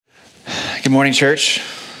Good morning, church.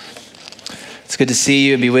 It's good to see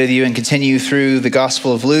you and be with you and continue through the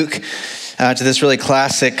Gospel of Luke to this really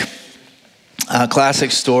classic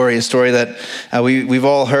story, a story that we've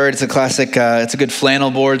all heard. It's a classic, it's a good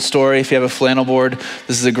flannel board story. If you have a flannel board,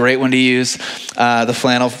 this is a great one to use, the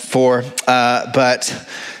flannel for. But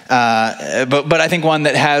I think one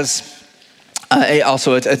that has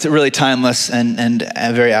also, it's a really timeless and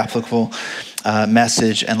a very applicable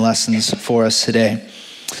message and lessons for us today.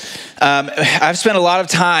 I've spent a lot of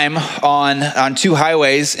time on two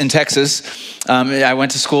highways in Texas. I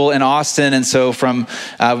went to school in Austin, and so from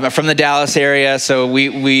the Dallas area. So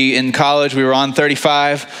we in college we were on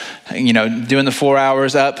 35, doing the 4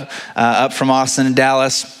 hours up from Austin and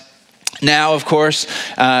Dallas. Now, of course,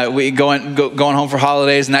 we going home for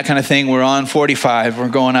holidays and that kind of thing. We're on 45. We're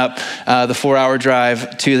going up the 4 hour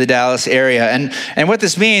drive to the Dallas area, and what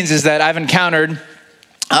this means is that I've encountered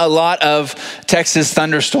a lot of Texas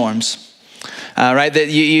thunderstorms, right? That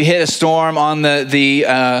you hit a storm on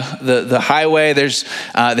the highway. There's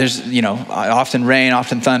often rain,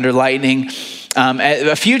 often thunder, lightning.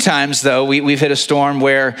 A few times though, we've hit a storm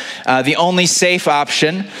where the only safe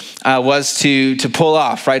option was to pull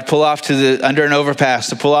off, right? Pull off under an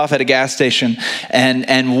overpass, to pull off at a gas station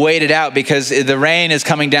and wait it out, because the rain is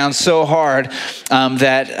coming down so hard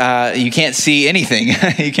that you can't see anything.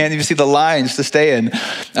 You can't even see the lines to stay in,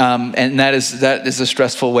 and that is a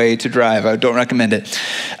stressful way to drive. I don't recommend it.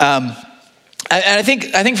 And I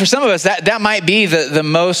think for some of us that might be the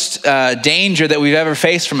most danger that we've ever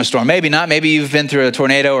faced from a storm. Maybe not. Maybe you've been through a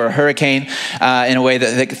tornado or a hurricane in a way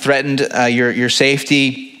that threatened your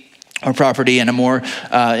safety or property in a more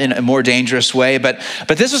dangerous way. But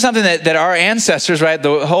this was something that our ancestors, right,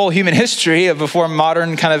 the whole human history of before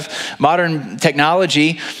modern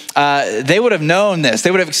technology, they would have known this. They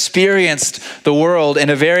would have experienced the world in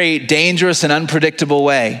a very dangerous and unpredictable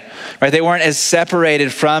way, right? They weren't as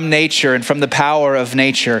separated from nature and from the power of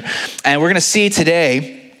nature. And we're going to see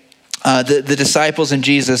today the disciples and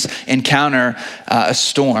Jesus encounter a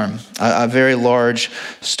storm, a very large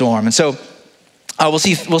storm. And so we'll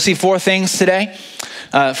see four things today.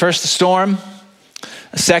 First, the storm.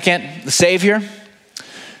 Second, the Savior.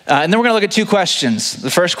 And then we're going to look at two questions.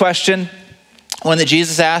 The first question, one that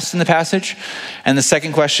Jesus asked in the passage, and the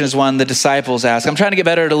second question is one the disciples asked. I'm trying to get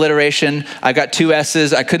better at alliteration. I got two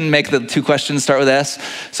S's. I couldn't make the two questions start with S,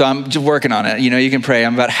 so I'm just working on it. You can pray.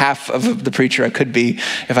 I'm about half of the preacher I could be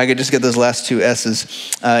if I could just get those last two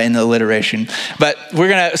S's in the alliteration. But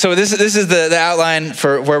so this is the outline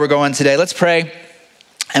for where we're going today. Let's pray,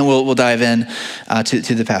 and we'll dive in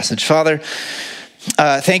to the passage. Father,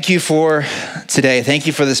 thank you for today. Thank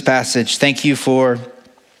you for this passage. Thank you for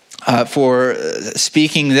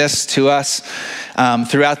speaking this to us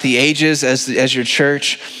throughout the ages as your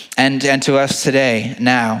church, and to us today,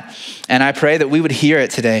 now. And I pray that we would hear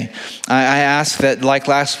it today. I ask that, like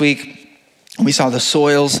last week, we saw the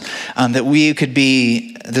soils, that we could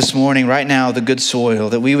be this morning, right now, the good soil,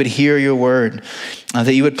 that we would hear your word,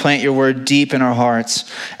 that you would plant your word deep in our hearts,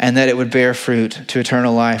 and that it would bear fruit to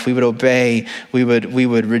eternal life. We would obey, we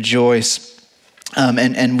would rejoice,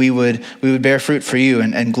 and we would bear fruit for you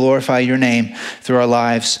and glorify your name through our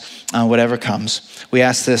lives, whatever comes. We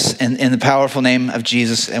ask this in the powerful name of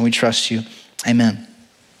Jesus, and we trust you. Amen.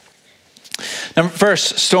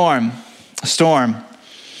 First, storm.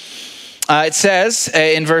 It says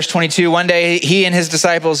in verse 22, one day he and his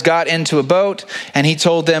disciples got into a boat, and he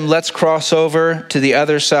told them, let's cross over to the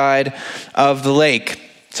other side of the lake.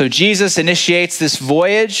 So Jesus initiates this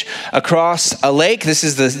voyage across a lake. This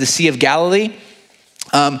is the Sea of Galilee.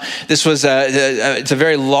 This was it's a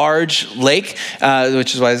very large lake,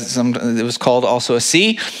 which is why it was called also a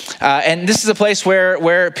sea. And this is a place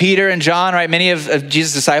where Peter and John, right, many of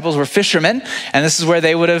Jesus' disciples were fishermen, and this is where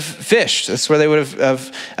they would have fished. This is where they would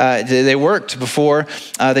have they worked before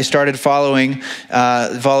they started following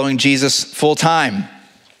Jesus full time.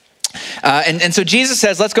 And so Jesus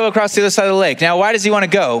says, let's go across the other side of the lake. Now, why does he want to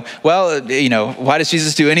go? Well, why does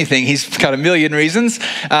Jesus do anything? He's got a million reasons.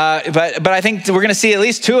 But I think we're going to see at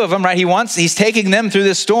least two of them, right? He's taking them through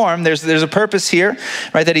this storm. There's a purpose here,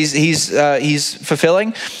 right, that he's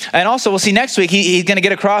fulfilling. And also we'll see next week, he's going to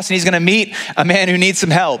get across and he's going to meet a man who needs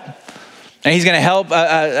some help. And he's going to help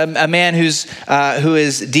a man who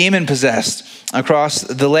is demon possessed across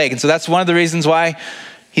the lake. And so that's one of the reasons why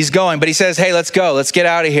he's going. But he says, hey, let's go. Let's get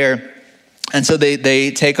out of here. And so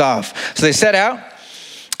they take off. So they set out,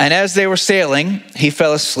 and as they were sailing, he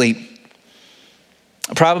fell asleep.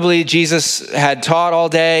 Probably Jesus had taught all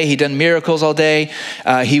day. He'd done miracles all day.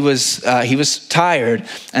 He was tired,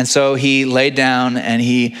 and so he laid down and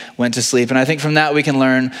he went to sleep. And I think from that we can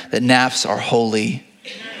learn that naps are holy.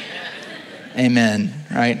 Amen,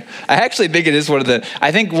 right? I actually think it is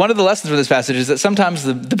I think one of the lessons from this passage is that sometimes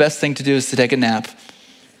the best thing to do is to take a nap.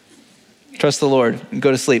 Trust the Lord and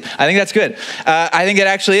go to sleep. I think that's good. I think it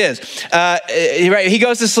actually is. Right, he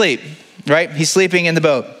goes to sleep, right? He's sleeping in the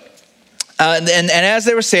boat. And as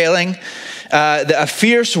they were sailing, a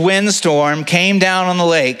fierce windstorm came down on the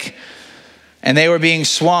lake, and they were being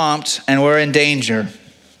swamped and were in danger.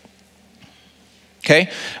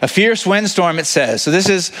 Okay, a fierce windstorm, it says. So this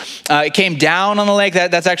is, it came down on the lake.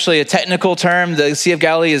 That's actually a technical term. The Sea of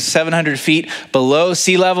Galilee is 700 feet below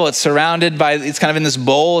sea level. It's surrounded by, it's kind of in this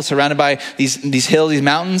bowl. It's surrounded by these hills, these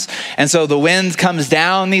mountains. And so the wind comes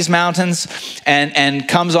down these mountains and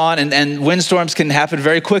comes on, and windstorms can happen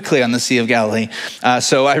very quickly on the Sea of Galilee.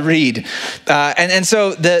 So I read. And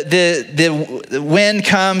so the wind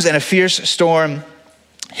comes and a fierce storm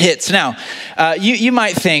hits. Now, you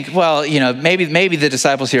might think, well, maybe the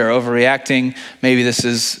disciples here are overreacting. Maybe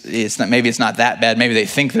it's not that bad. Maybe they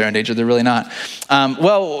think they're in danger. They're really not. I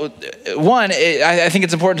think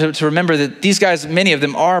it's important to remember that these guys, many of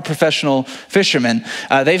them are professional fishermen.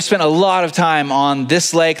 They've spent a lot of time on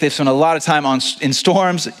this lake. They've spent a lot of time in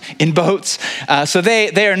storms, in boats. So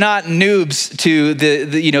they are not noobs to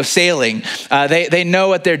the sailing. They know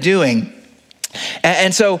what they're doing.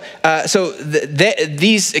 And so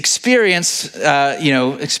these experienced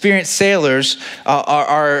sailors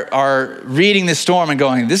are reading this storm and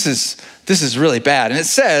going, this is really bad. And it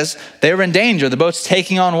says they were in danger. The boat's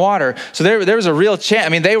taking on water. So there was a real chance. I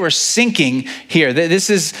mean, they were sinking here. This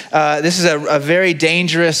is a very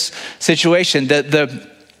dangerous situation.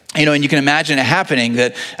 And you can imagine it happening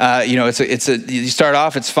that, you start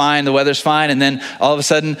off, it's fine, the weather's fine, and then all of a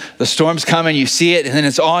sudden the storm's coming, you see it, and then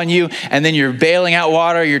it's on you, and then you're bailing out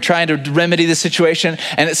water, you're trying to remedy the situation,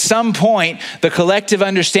 and at some point, the collective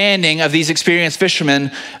understanding of these experienced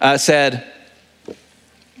fishermen said,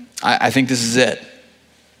 I think this is it.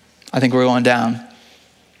 I think we're going down.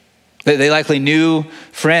 They likely knew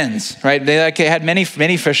friends, right? They likely had many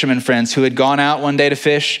fishermen friends who had gone out one day to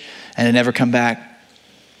fish and had never come back.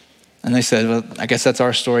 And they said, well, I guess that's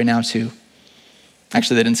our story now too.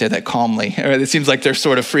 Actually, they didn't say that calmly. It seems like they're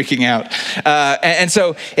sort of freaking out.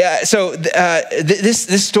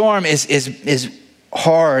 This storm is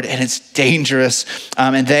hard and it's dangerous,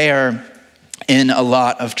 and they are in a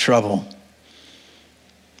lot of trouble.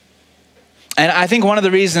 And I think one of the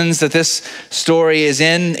reasons that this story is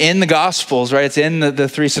in the Gospels, right? It's in the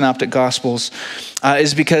three synoptic Gospels,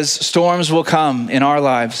 is because storms will come in our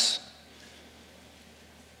lives.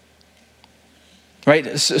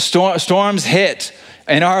 Right? Storms hit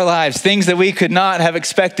in our lives, things that we could not have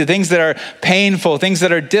expected, things that are painful, things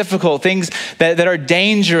that are difficult, things that are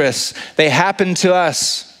dangerous. They happen to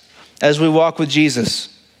us as we walk with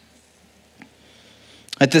Jesus.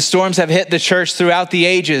 That the storms have hit the church throughout the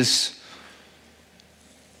ages.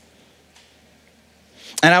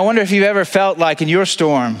 And I wonder if you've ever felt like in your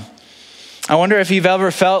storm, I wonder if you've ever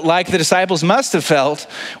felt like the disciples must have felt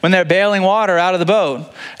when they're bailing water out of the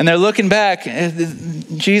boat and they're looking back at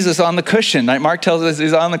Jesus on the cushion. Like Mark tells us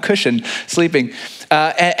he's on the cushion sleeping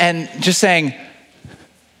and just saying,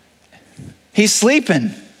 he's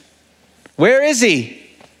sleeping. Where is he?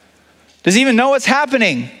 Does he even know what's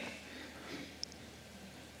happening?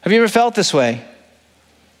 Have you ever felt this way?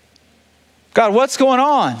 God, what's going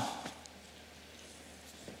on?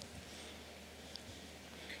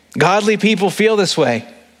 Godly people feel this way.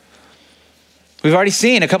 We've already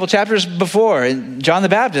seen a couple chapters before, John the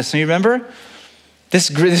Baptist, you remember? This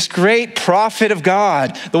great prophet of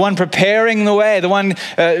God, the one preparing the way, the one,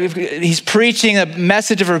 he's preaching a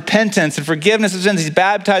message of repentance and forgiveness of sins. He's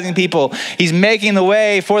baptizing people. He's making the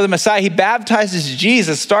way for the Messiah. He baptizes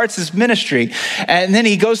Jesus, starts his ministry, and then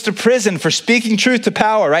he goes to prison for speaking truth to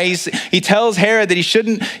power, right? He tells Herod that he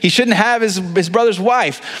shouldn't have his brother's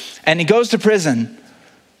wife, and he goes to prison.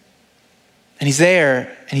 And he's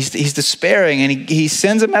there, and he's despairing, and he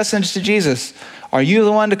sends a message to Jesus. Are you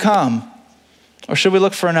the one to come, or should we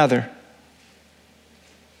look for another?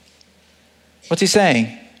 What's he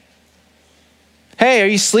saying? Hey, are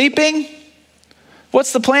you sleeping?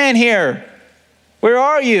 What's the plan here? Where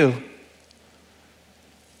are you?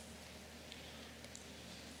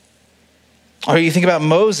 Or you think about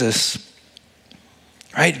Moses,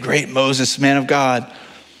 right? Great Moses, man of God.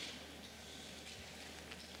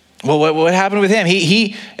 Well, what happened with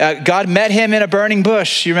him? God met him in a burning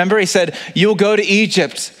bush. You remember? He said, you'll go to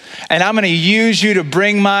Egypt, and I'm going to use you to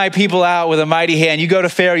bring my people out with a mighty hand. You go to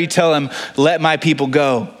Pharaoh, you tell him, let my people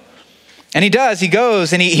go. And he does. He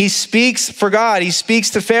goes, and he speaks for God. He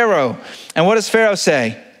speaks to Pharaoh. And what does Pharaoh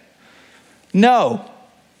say? No.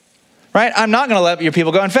 right? I'm not going to let your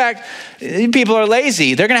people go. In fact, people are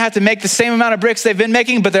lazy. They're going to have to make the same amount of bricks they've been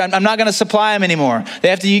making, but I'm not going to supply them anymore. They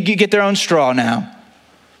have to get their own straw now.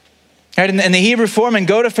 Right? And the Hebrew foremen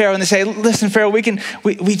go to Pharaoh and they say, listen, Pharaoh, we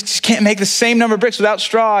just can't make the same number of bricks without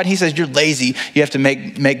straw. And he says, you're lazy. You have to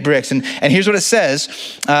make bricks. And here's what it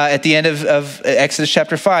says at the end of Exodus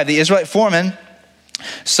chapter 5. The Israelite foremen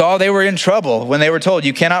saw they were in trouble when they were told,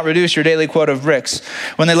 you cannot reduce your daily quota of bricks.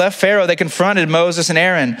 When they left Pharaoh, they confronted Moses and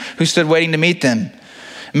Aaron, who stood waiting to meet them.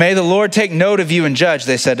 May the Lord take note of you and judge,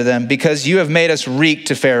 they said to them, because you have made us reek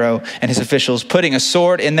to Pharaoh and his officials, putting a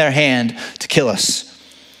sword in their hand to kill us.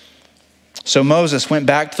 So Moses went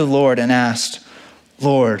back to the Lord and asked,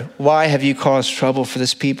 Lord, why have you caused trouble for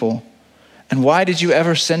this people? And why did you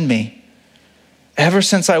ever send me? Ever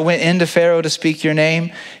since I went into Pharaoh to speak your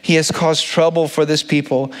name, he has caused trouble for this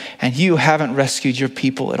people, and you haven't rescued your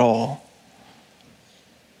people at all.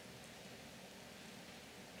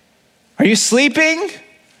 Are you sleeping?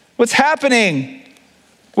 What's happening?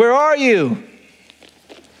 Where are you?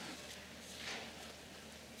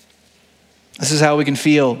 This is how we can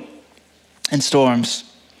feel in storms.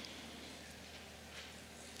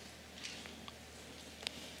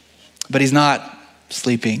 But he's not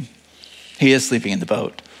sleeping. He is sleeping in the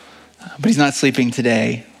boat, but he's not sleeping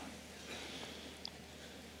today.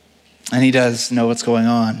 And he does know what's going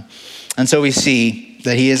on. And so we see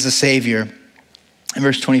that he is the Savior. In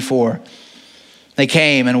verse 24, they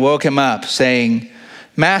came and woke him up saying,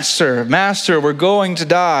 Master, Master, we're going to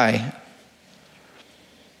die.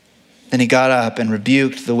 Then he got up and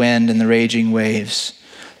rebuked the wind and the raging waves.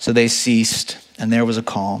 So they ceased, and there was a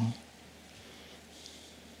calm.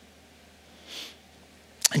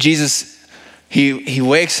 Jesus, he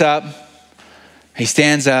wakes up, he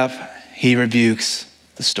stands up, he rebukes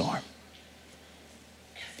the storm.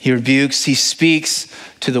 He rebukes, he speaks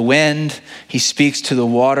to the wind, he speaks to the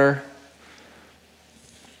water.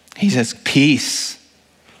 He says, peace,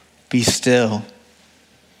 be still.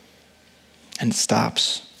 And it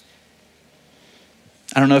stops.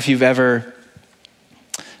 I don't know if you've ever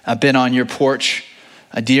been on your porch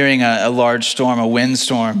during a large storm, a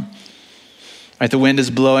windstorm. Right, the wind is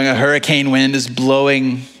blowing, a hurricane wind is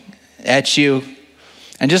blowing at you.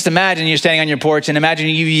 And just imagine you're standing on your porch and imagine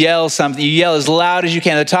you yell something. You yell as loud as you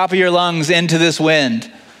can at the top of your lungs into this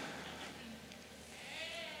wind.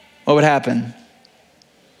 What would happen?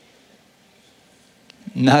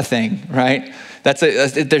 Nothing, right?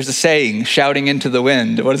 There's a saying, shouting into the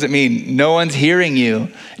wind. What does it mean? No one's hearing you.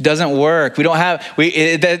 It doesn't work. We don't have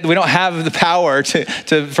the power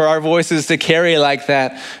for our voices to carry like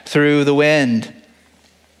that through the wind.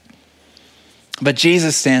 But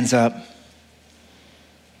Jesus stands up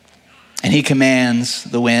and he commands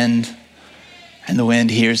the wind, and the wind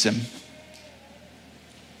hears him.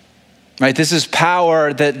 Right? This is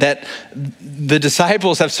power that the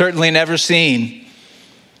disciples have certainly never seen.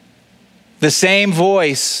 The same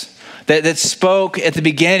voice that spoke at the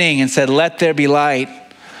beginning and said, let there be light,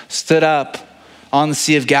 stood up on the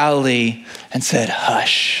Sea of Galilee and said,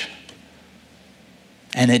 hush.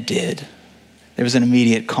 And it did. There was an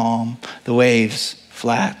immediate calm. The waves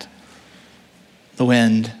flat. The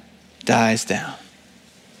wind dies down.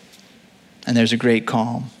 And there's a great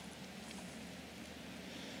calm.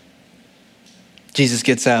 Jesus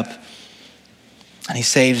gets up and he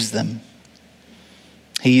saves them.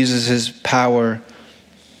 He uses his power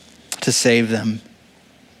to save them.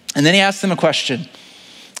 And then he asks them a question.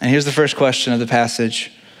 And here's the first question of the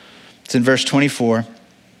passage. It's in verse 25.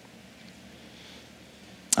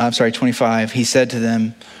 He said to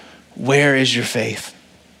them, where is your faith?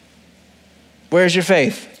 Where is your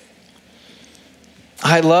faith?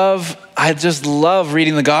 I just love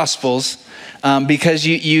reading the Gospels because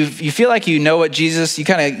you feel like you know what Jesus,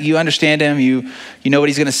 you understand him, you know what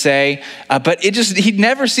he's going to say, but he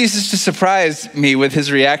never ceases to surprise me with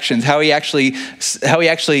his reactions, how he actually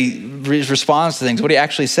responds to things, what he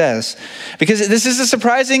actually says, because this is a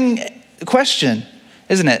surprising question,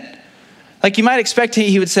 isn't it? Like you might expect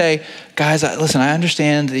he would say, guys, listen, I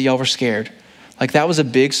understand that y'all were scared. Like that was a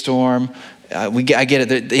big storm. I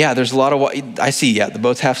get it. There's a lot of, I see, the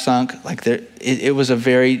boat's half sunk. Like it was a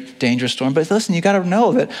very dangerous storm. But listen, you got to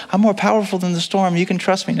know that I'm more powerful than the storm. You can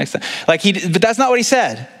trust me next time. But that's not what he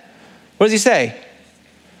said. What does he say?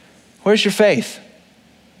 Where's your faith?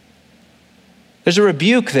 There's a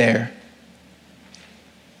rebuke there.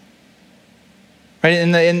 Right?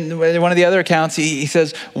 In one of the other accounts, he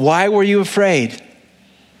says, why were you afraid?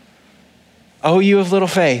 Oh, you of little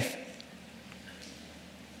faith.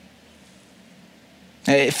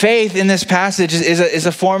 Faith in this passage is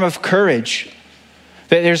a form of courage.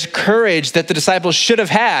 There's courage that the disciples should have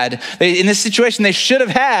had. In this situation, they should have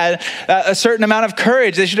had a certain amount of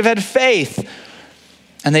courage. They should have had faith.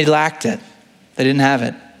 And they lacked it. They didn't have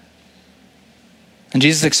it. And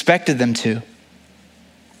Jesus expected them to.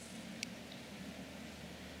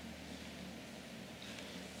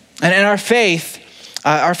 And our faith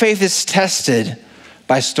is tested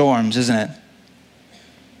by storms, isn't it?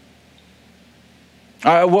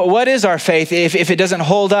 What is our faith if it doesn't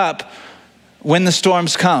hold up when the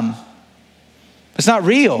storms come? It's not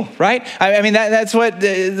real, right? I mean, that's what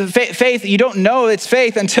the faith, you don't know it's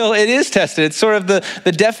faith until it is tested. It's sort of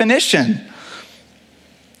the definition.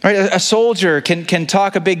 Right? A soldier can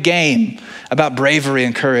talk a big game about bravery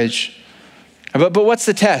and courage. But what's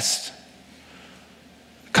the test?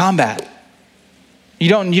 Combat. You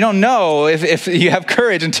don't know if you have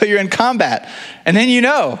courage until you're in combat. And then you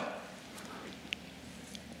know.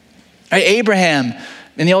 Right? Abraham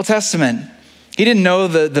in the Old Testament, he didn't know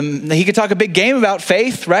he could talk a big game about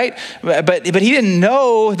faith, right? But he didn't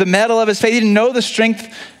know the mettle of his faith. He didn't know the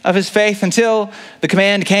strength of his faith until the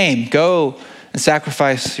command came. Go and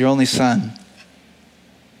sacrifice your only son.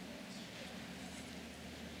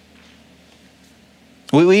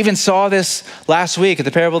 We even saw this last week at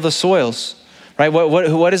the parable of the soils, right?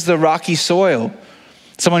 What is the rocky soil?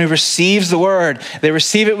 Someone who receives the word. They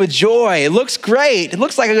receive it with joy. It looks great. It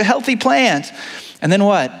looks like a healthy plant. And then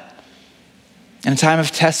what? In a time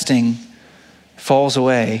of testing, falls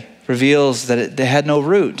away, reveals that it had no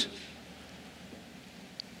root.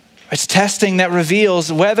 It's testing that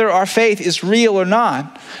reveals whether our faith is real or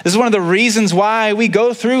not. This is one of the reasons why we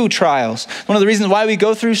go through trials. One of the reasons why we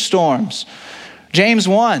go through storms. James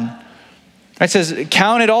 1, right, says,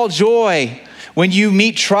 count it all joy when you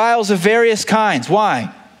meet trials of various kinds.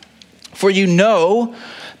 Why? For you know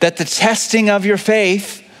that the testing of your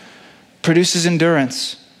faith produces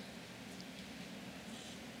endurance.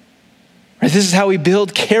 Right, this is how we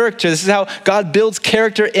build character. This is how God builds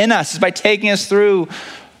character in us, is by taking us through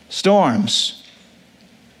storms.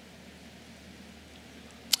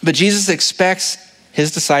 But Jesus expects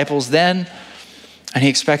his disciples then, and he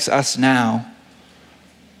expects us now,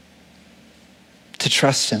 to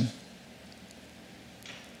trust him.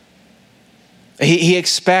 He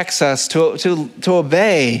expects us to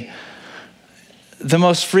obey the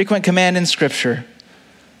most frequent command in Scripture,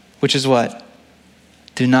 which is what?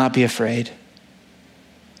 Do not be afraid.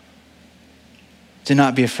 Do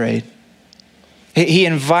not be afraid. He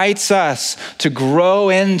invites us to grow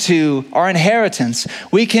into our inheritance.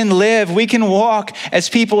 We can walk as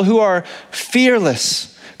people who are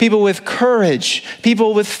fearless, people with courage,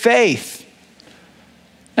 people with faith.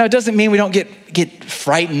 Now, it doesn't mean we don't get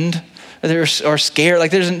frightened or scared.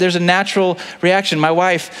 Like there's a natural reaction. My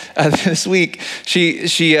wife this week, she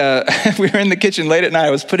we were in the kitchen late at night. I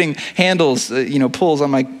was putting handles, pulls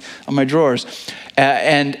on my drawers,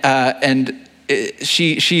 and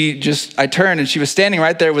she just, I turned and she was standing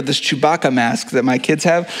right there with this Chewbacca mask that my kids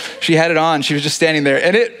have. She had it on. She was just standing there,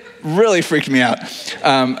 and it really freaked me out.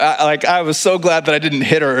 I was so glad that I didn't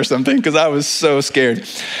hit her or something because I was so scared.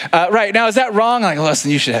 Right, now, is that wrong? Like,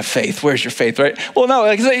 listen, you should have faith. Where's your faith, right? Well, no,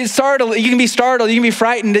 it's startled. You can be startled. You can be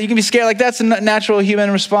frightened. You can be scared. Like, that's a natural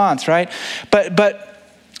human response, right? But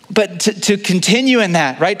to continue in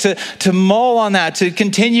that, right? To mull on that, to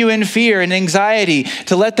continue in fear and anxiety,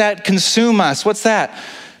 to let that consume us. What's that?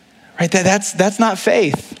 Right, that's not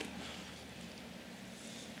faith.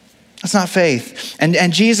 That's not faith.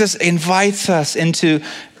 And Jesus invites us into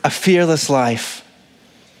a fearless life.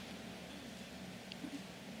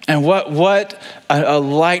 And what a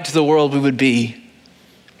light to the world we would be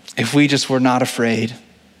if we just were not afraid.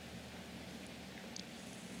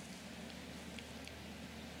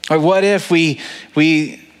 Or what if we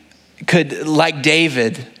could, like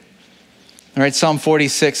David, all right, Psalm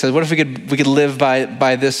 46 says, what if we could live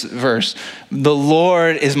by this verse? The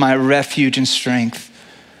Lord is my refuge and strength,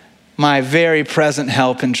 my very present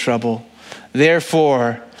help in trouble.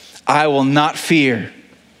 Therefore, I will not fear.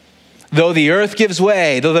 Though the earth gives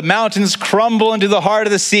way, though the mountains crumble into the heart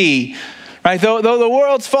of the sea, right? Though the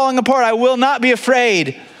world's falling apart, I will not be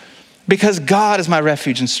afraid because God is my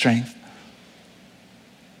refuge and strength.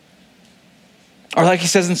 Or like he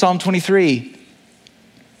says in Psalm 23,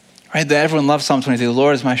 right? That everyone loves Psalm 23. The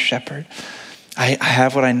Lord is my shepherd. I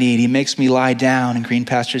have what I need. He makes me lie down in green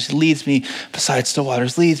pastures. He leads me beside still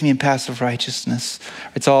waters, leads me in paths of righteousness.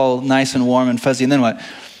 It's all nice and warm and fuzzy. And then what?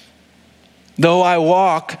 Though I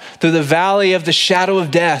walk through the valley of the shadow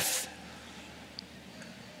of death,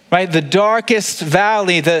 right? The darkest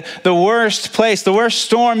valley, the worst place, the worst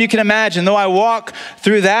storm you can imagine. Though I walk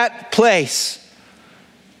through that place,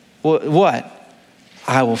 what?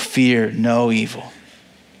 I will fear no evil.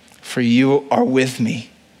 for you are with me.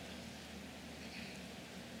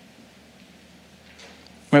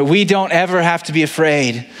 Right? We don't ever have to be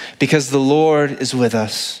afraid because the Lord is with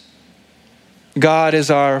us. God is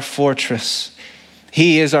our fortress.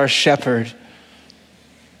 He is our shepherd,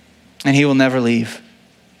 and he will never leave.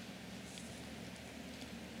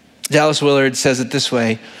 Dallas Willard says it this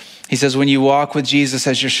way. He says, when you walk with Jesus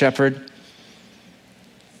as your shepherd,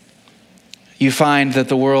 you find that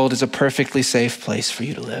the world is a perfectly safe place for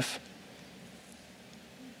you to live.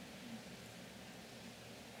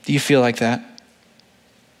 Do you feel like that?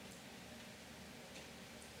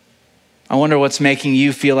 I wonder what's making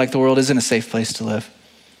you feel like the world isn't a safe place to live.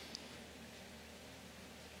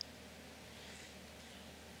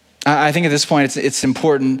 I think at this point it's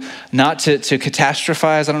important not to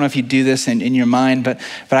catastrophize. I don't know if you do this in your mind, but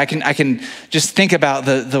I can just think about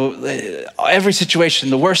the every situation,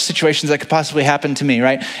 the worst situations that could possibly happen to me,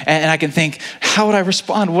 right? And I can think, how would I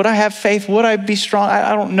respond? Would I have faith? Would I be strong?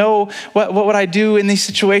 I don't know. What would I do in these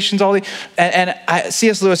situations?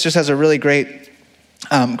 C.S. Lewis just has a really great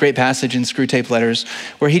passage in Screw Tape Letters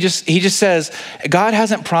where he just says, God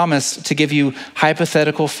hasn't promised to give you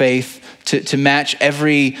hypothetical faith to match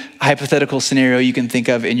every hypothetical scenario you can think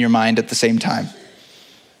of in your mind at the same time.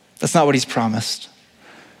 That's not what he's promised.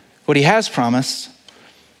 What he has promised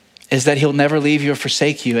is that he'll never leave you or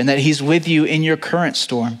forsake you, and that he's with you in your current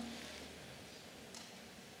storm.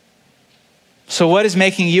 So what is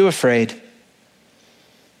making you afraid?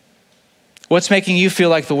 What's making you feel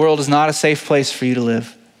like the world is not a safe place for you to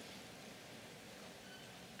live?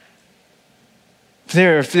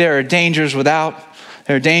 There are dangers without.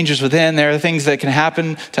 There are dangers within. There are things that can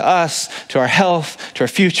happen to us, to our health, to our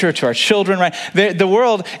future, to our children, right? The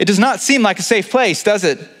world, it does not seem like a safe place, does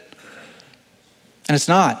it? And it's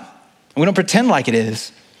not. We don't pretend like it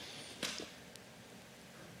is.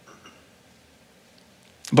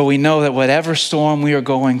 But we know that whatever storm we are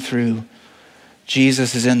going through,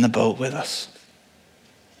 Jesus is in the boat with us.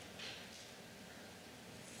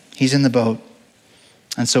 He's in the boat,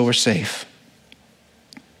 and so we're safe.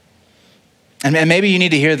 And maybe you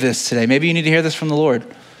need to hear this today. Maybe you need to hear this from the Lord.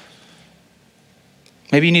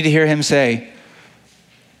 Maybe you need to hear him say,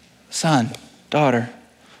 son, daughter,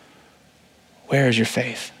 where is your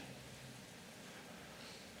faith?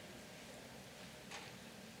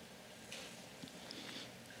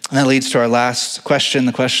 And that leads to our last question,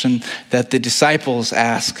 the question that the disciples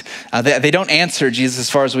ask. They don't answer Jesus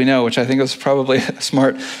as far as we know, which I think was probably a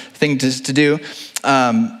smart thing to do.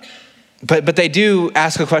 But they do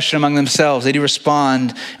ask a question among themselves. They do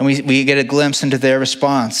respond, and we get a glimpse into their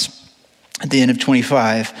response at the end of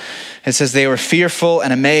 25. It says, they were fearful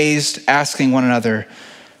and amazed, asking one another,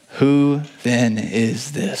 who then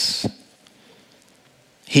is this?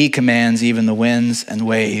 He commands even the winds and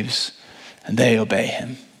waves, and they obey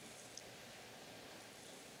him.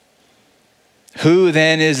 Who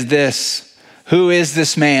then is this? Who is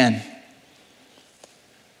this man?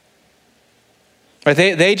 Right?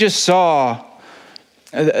 They just saw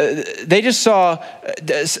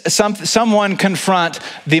someone confront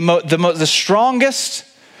the strongest,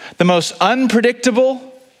 the most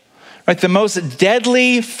unpredictable, right? The most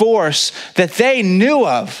deadly force that they knew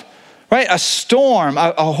of, right? A storm,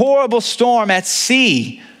 a horrible storm at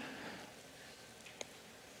sea.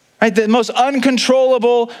 Right, the most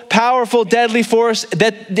uncontrollable, powerful, deadly force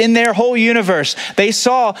that in their whole universe. They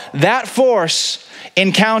saw that force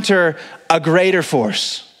encounter a greater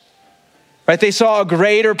force. Right? They saw a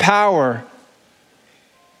greater power.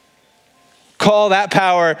 Call that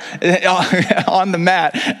power on the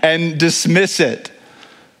mat and dismiss it.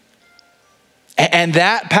 And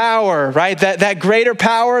that power, right? That greater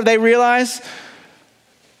power, they realize,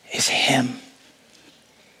 is him.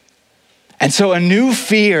 And so a new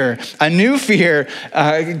fear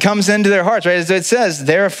comes into their hearts, right? As it says,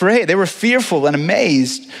 they're afraid. They were fearful and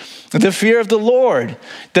amazed. The fear of the Lord,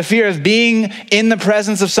 the fear of being in the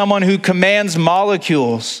presence of someone who commands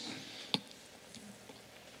molecules.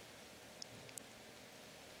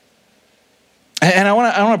 And I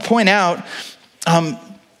want to point out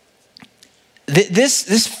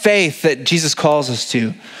this faith that Jesus calls us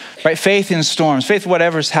to, right? Faith in storms, faith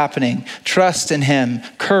whatever's happening, trust in him,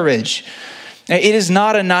 courage. It is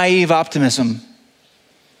not a naive optimism.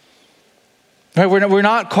 Right? We're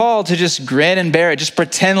not called to just grin and bear it, just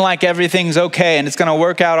pretend like everything's okay and it's going to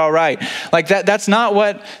work out all right. Like that's not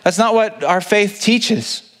what our faith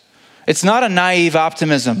teaches. It's not a naive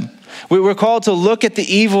optimism. We're called to look at the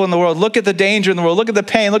evil in the world, look at the danger in the world, look at the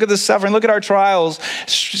pain, look at the suffering, look at our trials,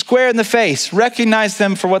 square in the face, recognize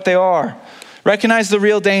them for what they are, recognize the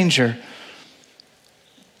real danger.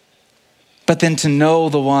 but then to know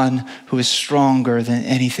the one who is stronger than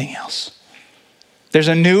anything else. There's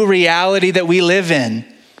a new reality that we live in,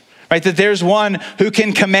 right? That there's one who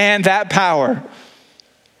can command that power,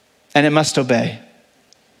 and it must obey.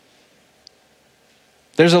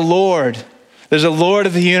 There's a Lord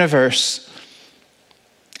of the universe,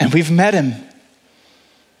 and we've met him.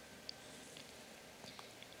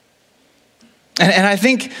 And I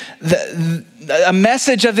think a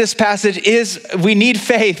message of this passage is we need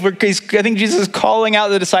faith. I think Jesus is calling out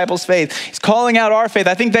the disciples' faith. He's calling out our faith.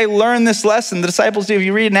 I think they learn this lesson. The disciples do. If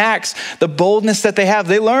you read in Acts, the boldness that they have,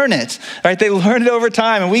 they learn it, right? They learn it over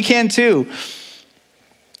time, and we can too.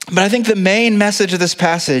 But I think the main message of this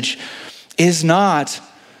passage is not,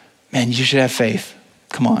 man, you should have faith.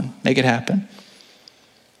 Come on, make it happen.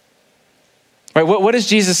 Right? What does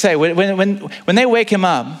Jesus say? When they wake him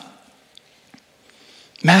up,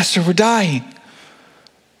 Master, we're dying.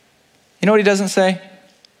 You know what he doesn't say?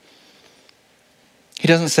 He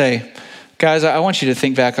doesn't say, guys, I want you to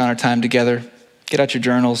think back on our time together. Get out your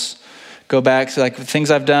journals. Go back to like the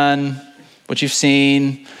things I've done, what you've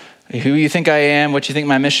seen, who you think I am, what you think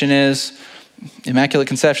my mission is, Immaculate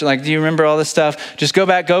Conception. Like, do you remember all this stuff? Just go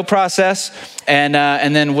back, go process, and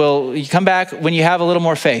then you come back when you have a little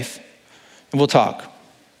more faith, and we'll talk.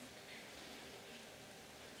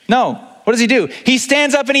 No. What does he do? He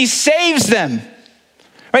stands up and he saves them,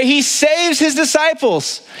 right? He saves his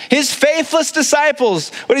disciples, his faithless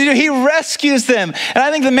disciples. What does he do? He rescues them. And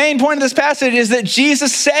I think the main point of this passage is that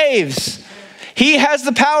Jesus saves. He has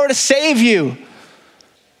the power to save you.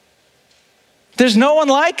 There's no one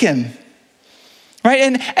like him,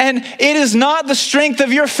 right? And it is not the strength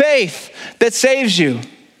of your faith that saves you.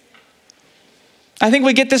 I think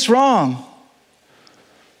we get this wrong.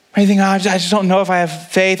 You think, I just don't know if I have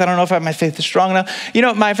faith. I don't know if my faith is strong enough. You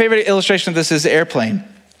know, my favorite illustration of this is the airplane.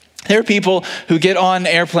 There are people who get on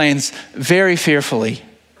airplanes very fearfully.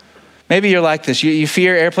 Maybe you're like this. You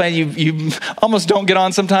fear airplane. You almost don't get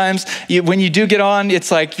on sometimes. When you do get on,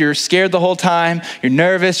 it's like you're scared the whole time. You're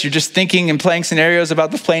nervous. You're just thinking and playing scenarios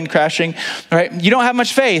about the plane crashing. Right? You don't have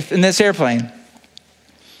much faith in this airplane.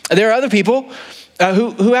 There are other people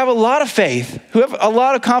who have a lot of faith, who have a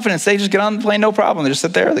lot of confidence. They just get on the plane, no problem. They just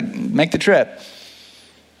sit there, they make the trip.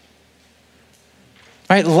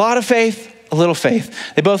 Right? A lot of faith, a little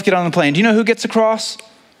faith. They both get on the plane. Do you know who gets across?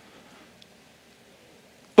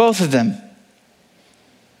 Both of them.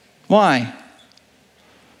 Why?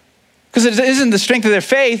 Because it isn't the strength of their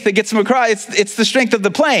faith that gets them across. It's the strength of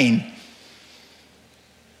the plane.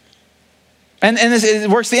 And it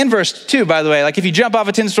works the inverse too, by the way. Like if you jump off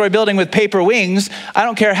a 10-story building with paper wings, I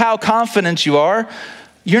don't care how confident you are,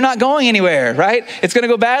 you're not going anywhere, right? It's going to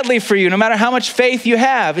go badly for you no matter how much faith you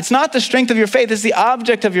have. It's not the strength of your faith, it's the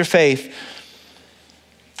object of your faith.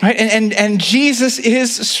 Right? And Jesus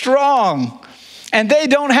is strong. And they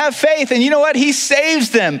don't have faith. And you know what? He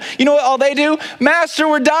saves them. You know what all they do? Master,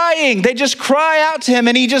 we're dying. They just cry out to him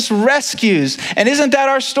and he just rescues. And isn't that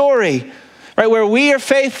our story? Right, where we are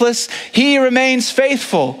faithless, he remains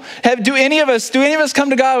faithful. Do any of us come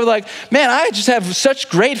to God with like, man, I just have such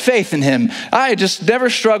great faith in him. I just never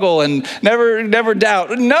struggle and never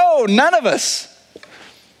doubt. No, none of us.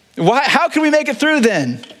 Why? How can we make it through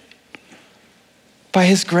then? By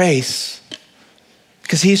his grace,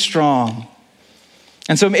 because he's strong.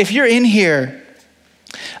 And so if you're in here,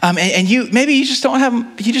 and you just don't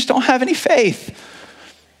have any faith.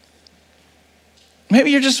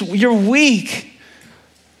 Maybe you're weak.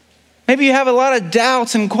 Maybe you have a lot of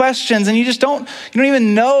doubts and questions and you don't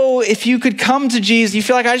even know if you could come to Jesus. You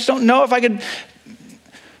feel like, I just don't know if I could.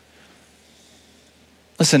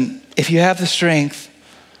 Listen, if you have the strength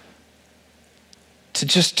to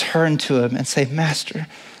just turn to him and say, Master,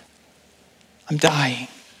 I'm dying.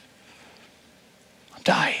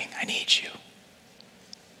 I need you.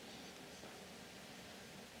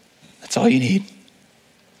 That's all you need.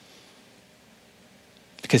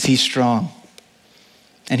 Because he's strong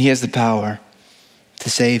and he has the power to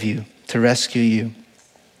save you, to rescue you.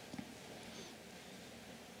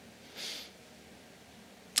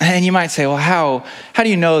 And you might say, well, how do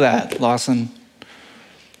you know that, Lawson?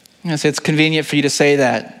 So it's convenient for you to say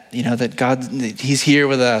that, that God, he's here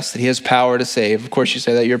with us, that he has power to save. Of course you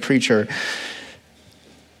say that, you're a preacher.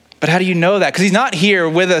 But how do you know that? Because he's not here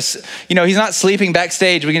with us. He's not sleeping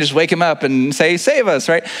backstage. We can just wake him up and say, save us,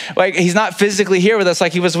 right? Like he's not physically here with us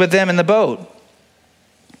like he was with them in the boat.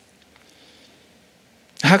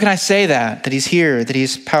 How can I say that he's here, that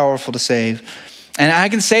he's powerful to save? And I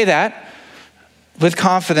can say that with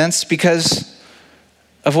confidence because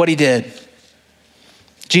of what he did.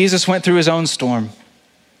 Jesus went through his own storm,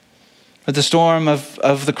 with the storm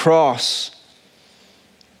of the cross.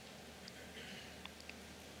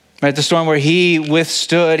 Right? The storm where he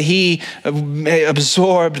withstood, he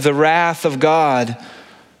absorbed the wrath of God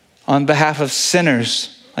on behalf of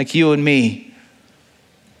sinners like you and me.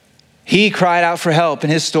 He cried out for help in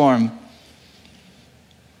his storm.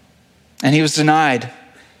 And he was denied.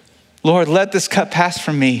 Lord, let this cup pass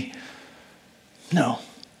from me. No.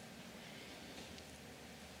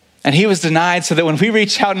 And he was denied so that when we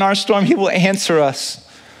reach out in our storm, he will answer us.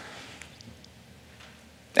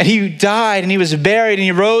 And he died and he was buried and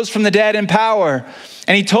he rose from the dead in power.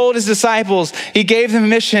 And he told his disciples, he gave them a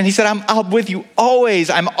mission. He said, I'm with you always.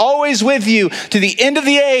 I'm always with you to the end of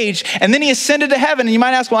the age. And then he ascended to heaven. And you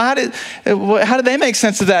might ask, well, how did they make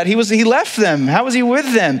sense of that? He left them. How was he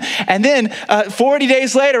with them? And then 40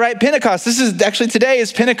 days later, right, Pentecost. This is actually today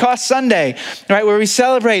is Pentecost Sunday, right, where we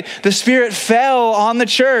celebrate the Spirit fell on the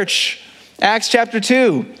church. Acts chapter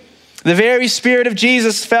 2. The very Spirit of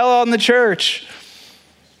Jesus fell on the church.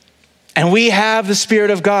 And we have the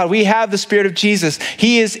Spirit of God. We have the Spirit of Jesus.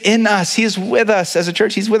 He is in us. He is with us as a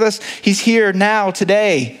church. He's with us. He's here now,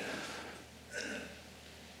 today.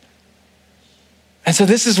 And so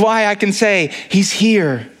this is why I can say he's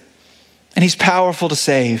here and he's powerful to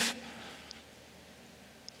save.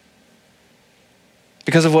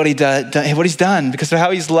 Because of what he's done, because of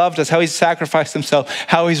how he's loved us, how he's sacrificed himself,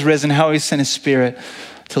 how he's risen, how he's sent his Spirit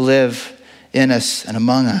to live in us and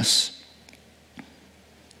among us.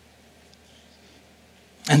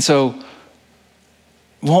 And so,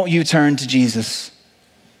 won't you turn to Jesus?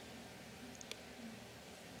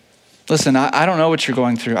 Listen, I don't know what you're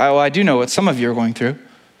going through. I do know what some of you are going through.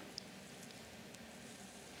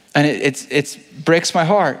 And it breaks my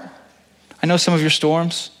heart. I know some of your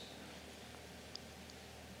storms.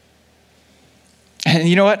 And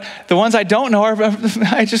you know what? The ones I don't know,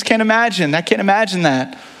 I just can't imagine. I can't imagine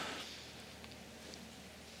that.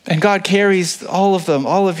 And God carries all of them,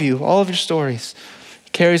 all of you, all of your stories.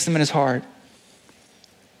 Carries them in his heart.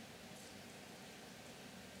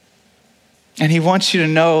 And he wants you to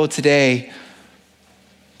know today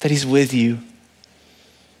that he's with you.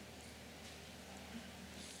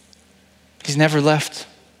 He's never left.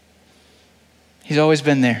 He's always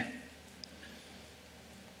been there.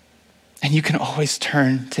 And you can always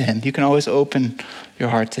turn to him. You can always open your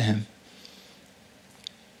heart to him.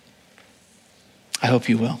 I hope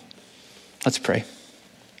you will. Let's pray.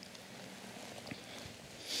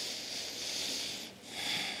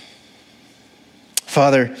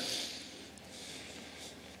 Father,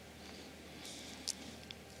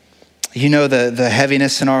 you know the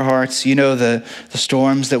heaviness in our hearts. You know the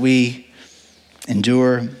storms that we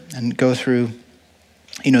endure and go through.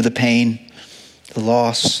 You know the pain, the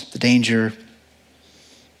loss, the danger.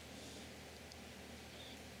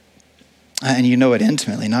 And you know it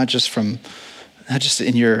intimately, not just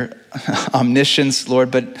in your omniscience, Lord,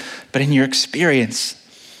 but in your experience.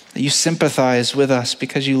 That you sympathize with us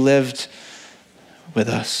because you lived with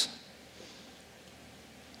us.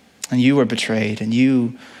 And you were betrayed, and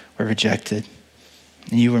you were rejected,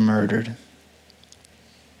 and you were murdered.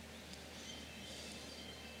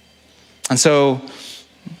 And so,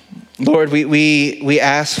 Lord, we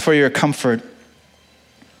ask for your comfort.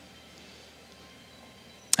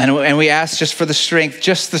 And we ask just for the strength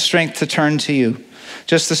to turn to you,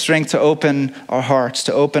 just the strength to open our hearts,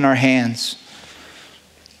 to open our hands.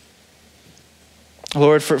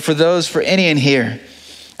 Lord, for any in here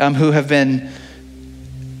who have been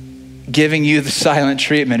giving you the silent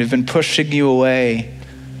treatment, who've been pushing you away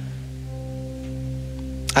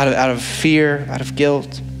out of fear, out of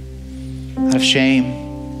guilt, out of shame,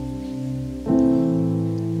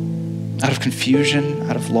 out of confusion,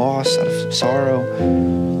 out of loss, out of sorrow,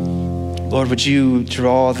 Lord, would you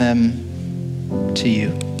draw them to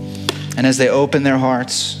you? And as they open their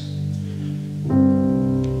hearts,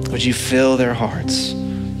 would you fill their hearts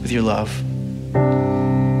with your love?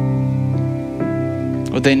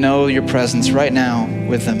 Would they know your presence right now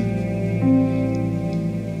with them?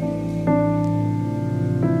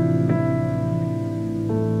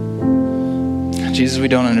 Jesus, we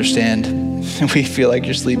don't understand. We feel like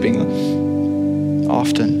you're sleeping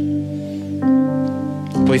often.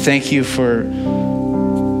 But we thank you for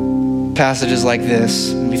passages like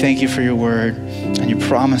this. We thank you for your word and your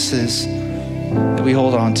promises that we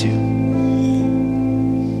hold on to.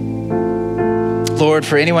 Lord,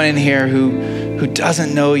 for anyone in here who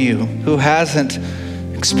doesn't know you, who hasn't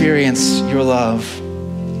experienced your love,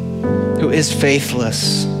 who is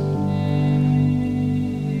faithless,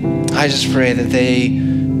 I just pray that they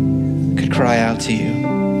could cry out to you.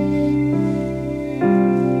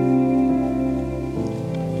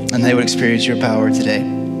 And they would experience your power today.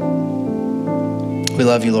 We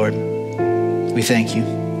love you, Lord. We thank you.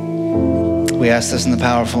 We ask this in the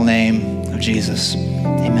powerful name of Jesus.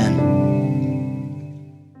 Amen.